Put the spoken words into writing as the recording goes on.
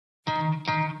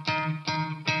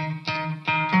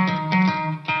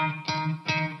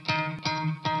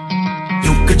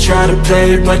try to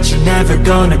play, but you're never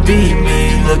gonna beat me.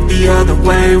 Look the other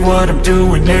way, what I'm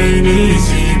doing ain't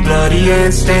easy. Bloody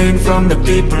hands stained from the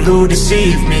people who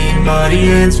deceive me. Muddy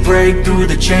hands break through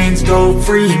the chains, go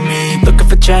free me. Looking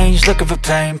for change, looking for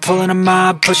pain, pulling a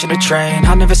mob, pushing a train.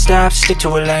 I'll never stop, stick to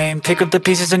a lane, pick up the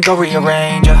pieces and go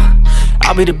rearrange.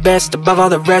 I'll be the best above all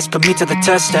the rest, put me to the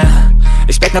test and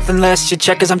expect nothing less. You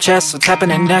check as I'm chess, what's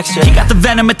happening next? Yeah. He got the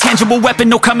venom, a tangible weapon,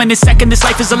 no coming in second. This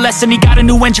life is a lesson, he got a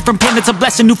new engine from pain, that's a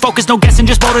blessing. New focus, no guessing,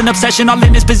 just bold and obsession, all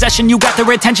in his possession. You got their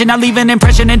attention, I'll leave an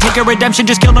impression and take a redemption.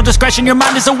 Just kill, no discretion, your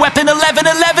mind is a weapon.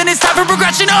 11-11, it's time for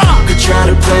progression. You could try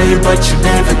to play, but you're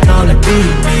never gonna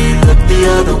beat me. Look the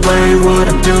other way, what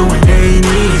I'm doing ain't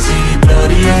easy.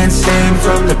 Bloody hands stained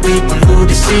from the people who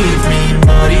deceive me.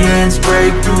 Muddy hands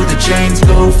break through the chains,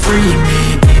 go free me.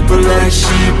 People like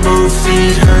sheep move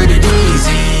feet, hurt it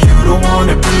easy. You don't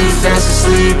wanna be fast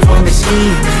asleep when they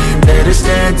scheming. Better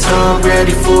stand tall,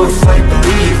 ready for a fight,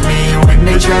 believe me. When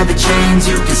they try the chains,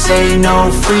 you can say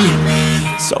no, free me.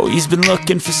 So he's been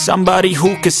looking for somebody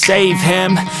who could save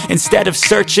him, instead of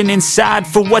searching inside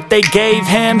for what they gave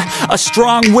him. A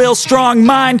strong will, strong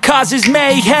mind causes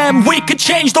mayhem. We could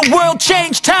change the world,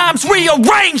 change times,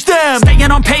 rearrange them.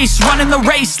 Staying on pace, running the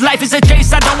race. Life is a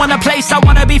chase, I don't want a place, I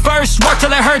wanna be first. Work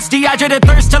till it hurts, dehydrated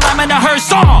thirst till I'm in a hearse.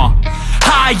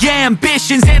 High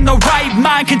ambitions in the right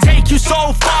mind can take you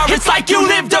so far. It's like you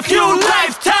lived a few lives